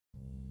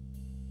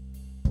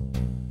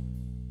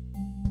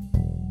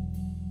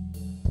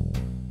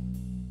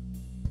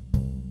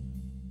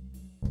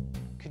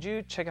could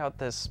you check out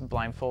this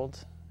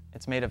blindfold?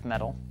 It's made of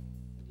metal.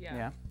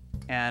 Yeah.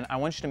 And I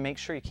want you to make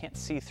sure you can't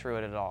see through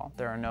it at all.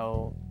 There are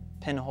no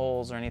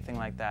pinholes or anything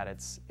like that.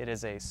 It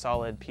is a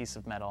solid piece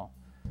of metal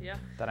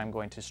that I'm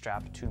going to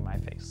strap to my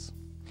face.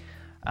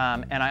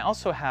 And I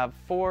also have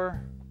 4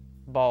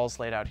 balls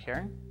laid out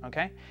here,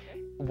 okay?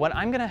 What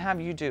I'm gonna have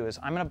you do is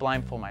I'm gonna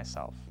blindfold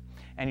myself,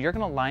 and you're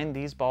gonna line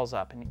these balls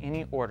up in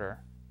any order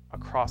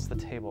across the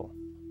table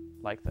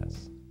like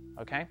this,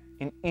 okay?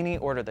 In any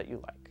order that you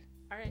like.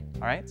 All right.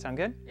 All right, sound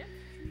good? Yeah.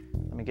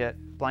 Let me get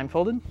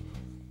blindfolded.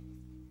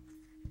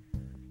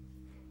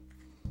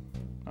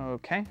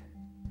 Okay,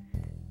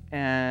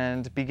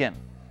 and begin.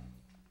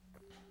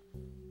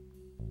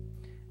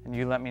 And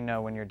you let me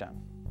know when you're done.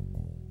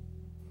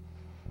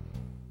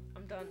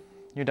 I'm done.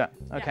 You're done,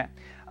 okay.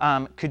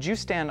 Yeah. Could you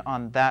stand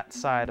on that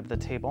side of the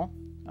table,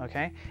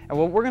 okay? And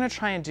what we're gonna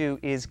try and do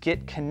is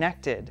get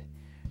connected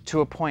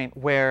to a point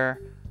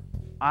where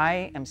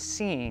I am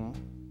seeing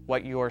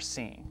what you're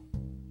seeing.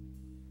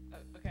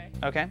 Okay.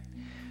 Okay?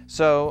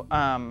 So,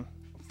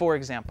 for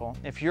example,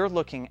 if you're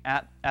looking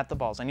at the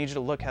balls, I need you to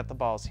look at the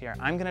balls here.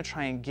 I'm gonna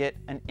try and get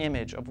an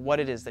image of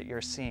what it is that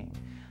you're seeing,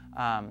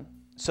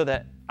 so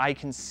that I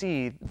can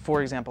see,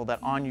 for example, that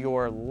on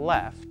your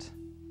left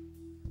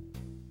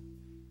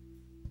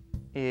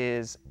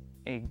is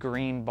a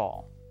green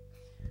ball.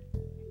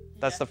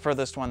 That's the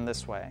furthest one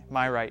this way.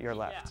 My right, your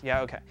left.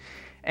 Yeah, okay.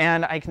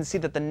 And I can see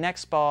that the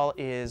next ball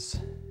is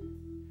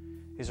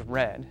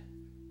red,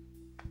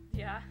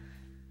 Yeah.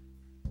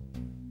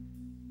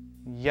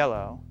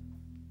 yellow,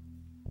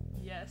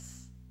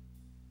 Yes.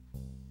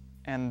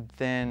 and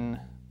then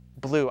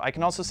blue. I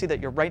can also see that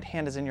your right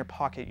hand is in your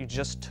pocket. You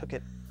just took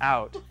it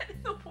out. What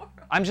in the world?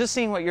 I'm just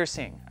seeing what you're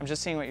seeing. I'm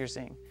just seeing what you're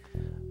seeing.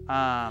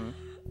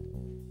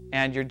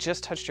 And you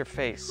just touched your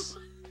face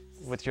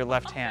with your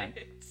left hand.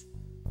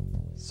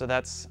 So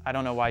that's, I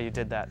don't know why you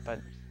did that,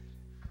 but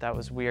that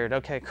was weird.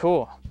 Okay,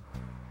 cool.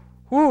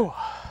 Whew.